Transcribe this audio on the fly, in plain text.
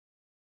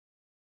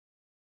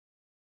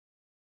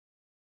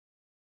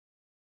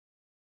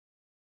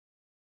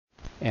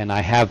and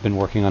I have been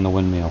working on the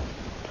windmill.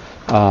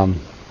 Um,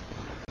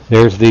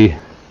 there's the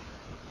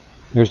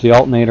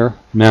alternator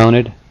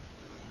mounted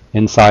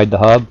inside the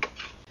hub.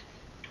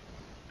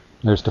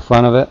 There's the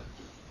front of it.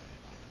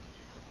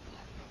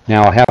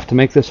 Now I have to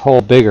make this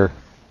hole bigger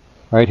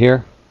right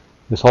here.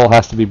 This hole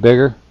has to be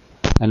bigger,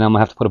 and I'm gonna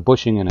have to put a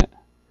bushing in it,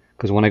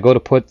 because when I go to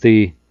put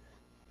the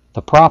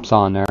props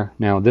on there,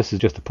 now this is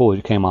just the pulley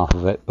that came off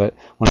of it, but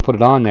when I put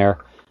it on there,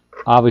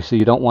 obviously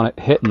you don't want it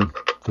hitting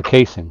the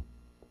casing.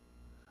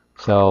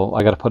 So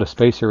I got to put a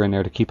spacer in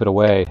there to keep it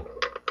away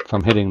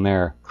from hitting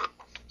there.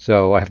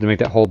 So I have to make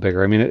that hole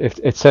bigger. I mean,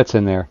 it sets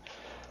in there,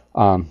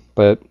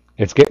 but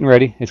it's getting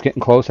ready. It's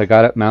getting close. I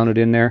got it mounted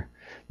in there.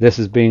 This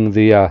is being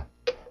the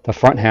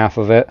front half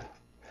of it.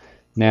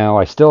 Now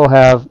I still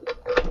have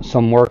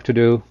some work to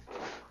do.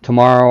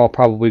 Tomorrow I'll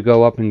probably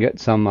go up and get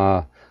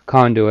some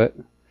conduit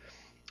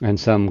and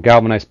some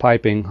galvanized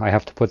piping. I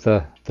have to put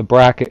the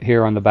bracket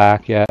here on the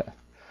back yet,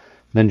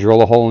 then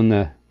drill a hole in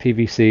the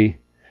PVC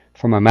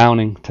for my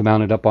mounting to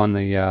mount it up on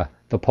the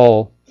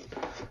pole.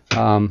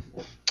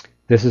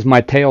 This is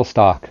my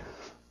tailstock.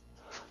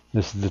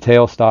 This is the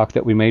tailstock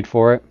that we made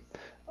for it.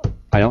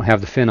 I don't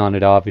have the fin on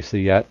it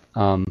obviously yet.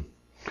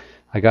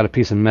 I got a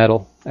piece of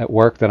metal at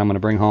work that I'm going to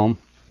bring home.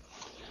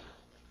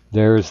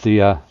 There's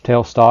the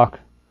tailstock.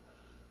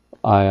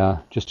 I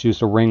just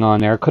used a ring on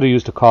there. Could have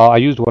used a caul. I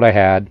used what I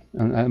had.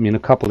 I mean, a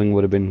coupling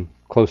would have been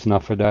close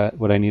enough for that,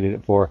 what I needed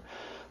it for.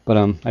 But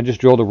I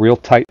just drilled a real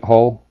tight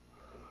hole,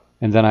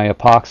 and then I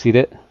epoxied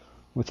it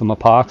with some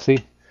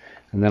epoxy,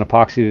 and then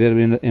epoxied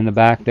it in the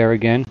back there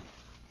again.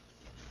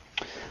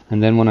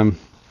 And then when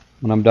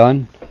I'm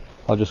done,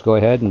 I'll just go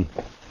ahead and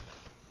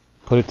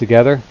put it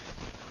together.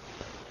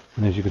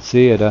 And as you can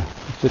see, it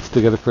fits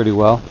together pretty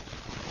well.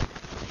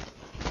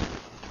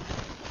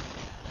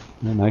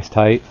 Nice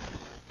tight.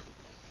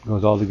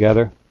 Goes all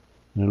together,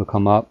 and it'll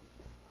come up.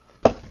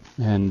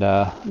 And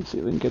let's see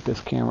if we can get this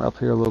camera up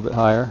here a little bit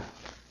higher.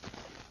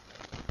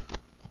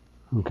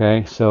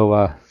 Okay,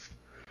 so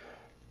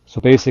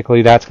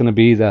basically that's going to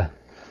be the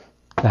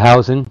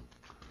housing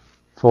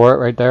for it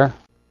right there.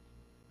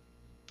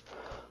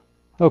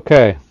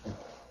 Okay,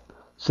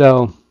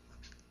 so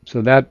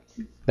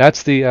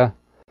that's the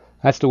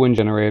wind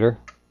generator,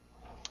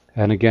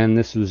 and again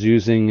this was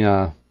using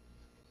a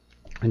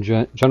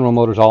General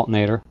Motors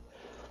alternator.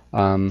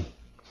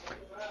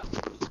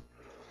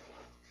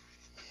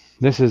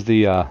 This is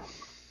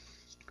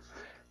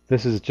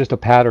just a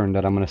pattern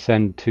that I'm going to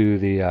send to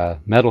the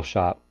metal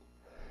shop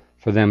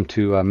for them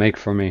to make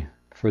for me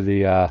for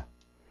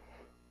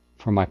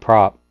my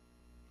prop.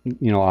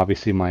 You know,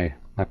 obviously my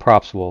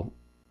props will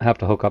have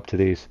to hook up to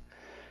these.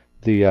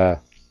 The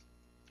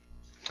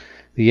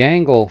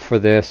angle for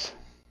this,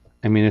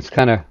 I mean, it's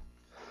kind of,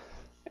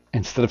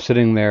 instead of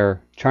sitting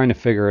there trying to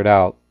figure it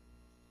out,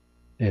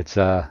 it's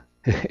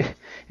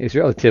it's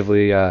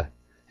relatively it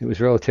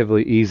was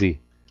relatively easy.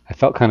 I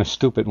felt kind of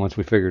stupid once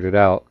we figured it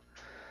out.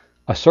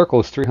 A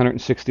circle is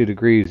 360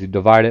 degrees. You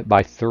divide it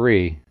by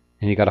 3,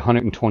 and you got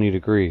 120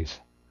 degrees.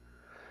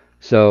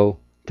 So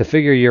to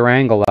figure your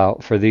angle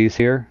out for these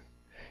here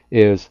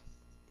is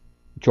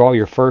draw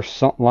your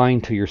first line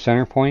to your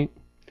center point,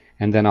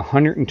 and then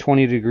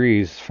 120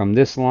 degrees from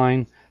this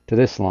line to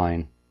this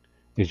line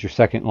is your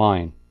second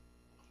line.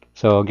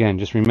 So again,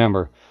 just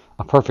remember,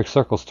 a perfect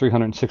circle is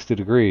 360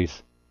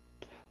 degrees.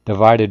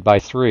 Divided by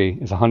 3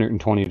 is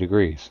 120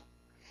 degrees.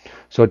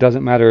 So it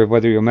doesn't matter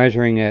whether you're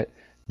measuring at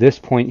this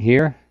point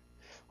here,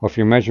 or if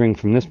you're measuring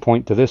from this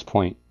point to this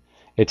point,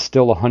 it's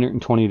still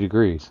 120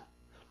 degrees.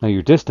 Now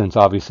your distance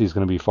obviously is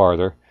going to be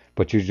farther,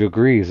 but your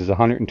degrees is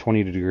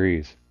 120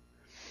 degrees.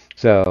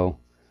 So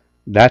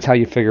that's how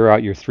you figure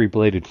out your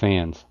 3-bladed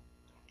fans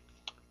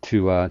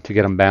to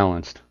get them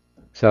balanced.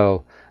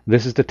 So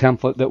this is the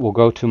template that will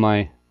go to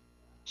my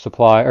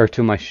supply, or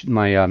to my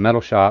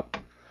metal shop.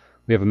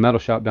 We have a metal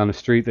shop down the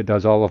street that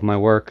does all of my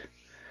work.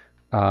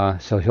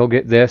 So he'll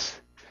get this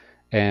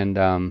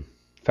and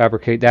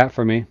fabricate that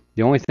for me.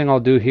 The only thing I'll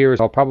do here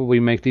is I'll probably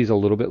make these a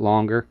little bit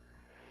longer.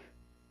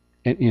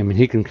 And I mean,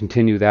 he can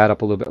continue that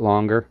up a little bit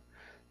longer.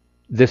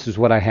 This is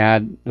what I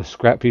had. A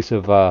scrap piece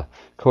of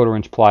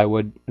 1/4-inch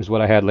plywood is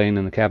what I had laying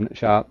in the cabinet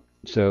shop.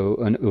 So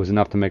it was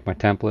enough to make my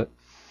template.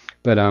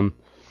 But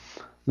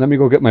let me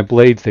go get my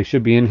blades. They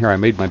should be in here. I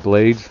made my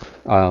blades.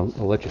 I'll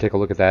let you take a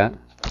look at that.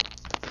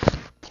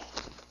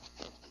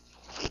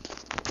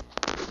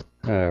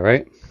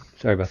 Alright,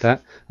 sorry about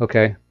that.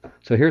 Okay,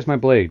 so here's my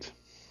blades.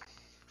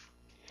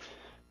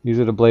 These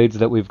are the blades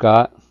that we've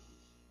got.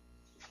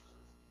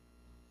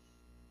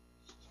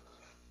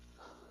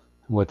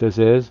 What this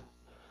is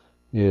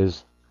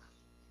it's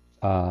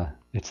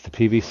the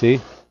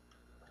PVC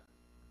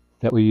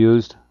that we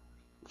used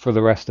for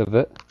the rest of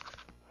it.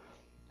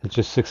 It's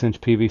just 6-inch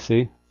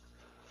PVC.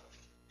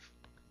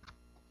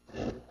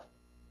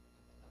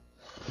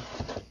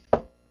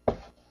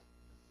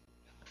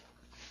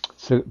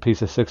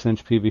 Piece of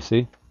 6-inch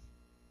PVC.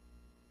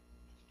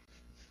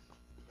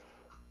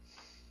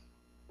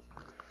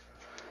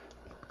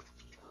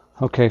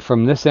 Okay,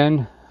 from this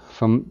end,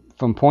 from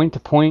point to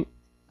point,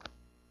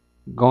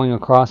 going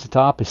across the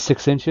top is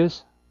 6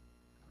 inches.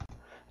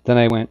 Then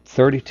I went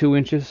 32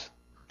 inches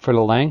for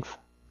the length,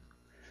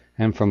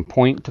 and from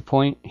point to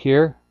point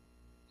here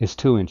is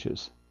 2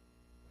 inches.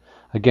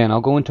 Again,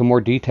 I'll go into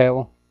more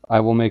detail. I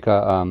will make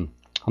I'll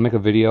make a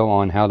video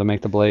on how to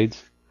make the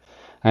blades.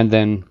 And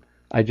then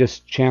I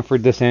just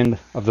chamfered this end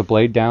of the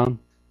blade down.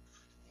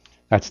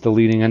 That's the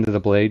leading end of the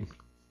blade.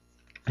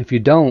 If you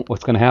don't,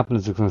 what's going to happen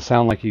is it's going to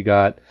sound like you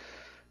got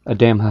a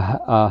damn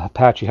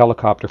Apache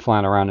helicopter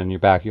flying around in your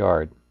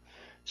backyard.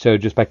 So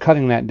just by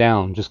cutting that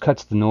down, just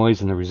cuts the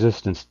noise and the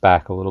resistance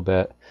back a little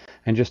bit,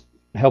 and just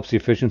helps the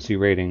efficiency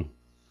rating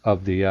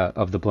of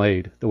the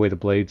blade, the way the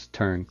blades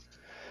turn.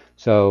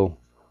 So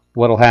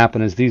what'll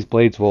happen is these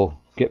blades will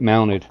get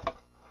mounted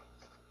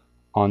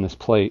on this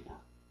plate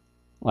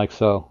like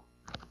so.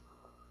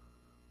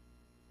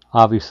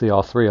 Obviously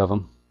all 3 of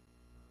them,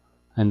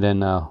 and then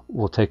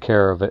we'll take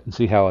care of it and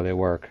see how they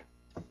work.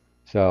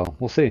 So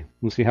we'll see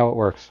how it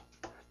works.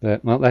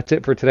 But well, that's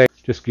it for today.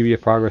 Just give you a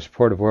progress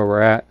report of where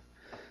we're at.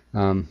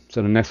 So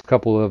the next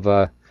couple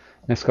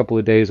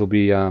of days will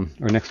be, or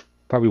next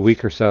probably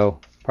week or so,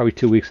 probably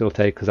 2 weeks it'll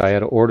take, because I had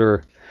to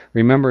order.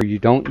 Remember, you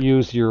don't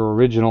use your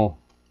original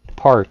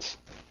parts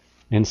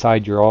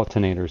inside your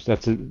alternators.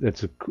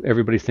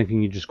 Everybody's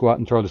thinking you just go out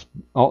and throw this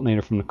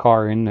alternator from the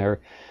car in there.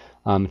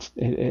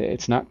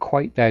 It's not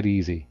quite that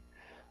easy.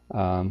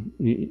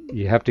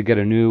 You have to get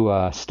a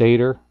new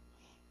stator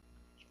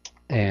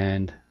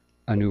and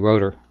a new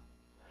rotor.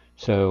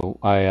 So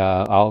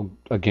I'll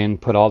again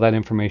put all that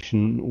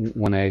information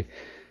when I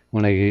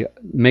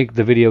make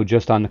the video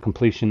just on the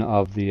completion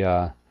of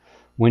the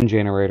wind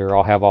generator.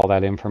 I'll have all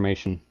that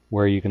information,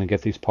 where you're going to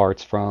get these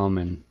parts from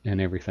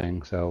and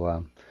everything.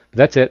 So but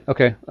that's it.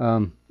 Okay,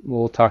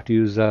 we'll talk to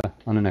you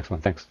on the next one.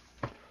 Thanks.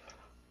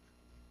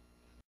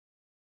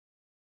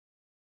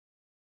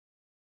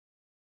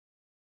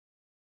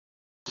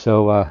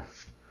 So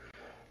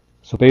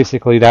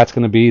basically that's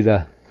going to be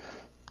the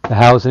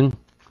housing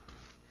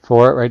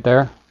for it right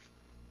there.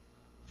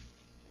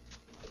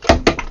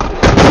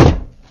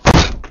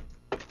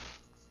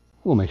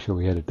 We'll make sure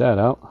we edit that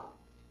out.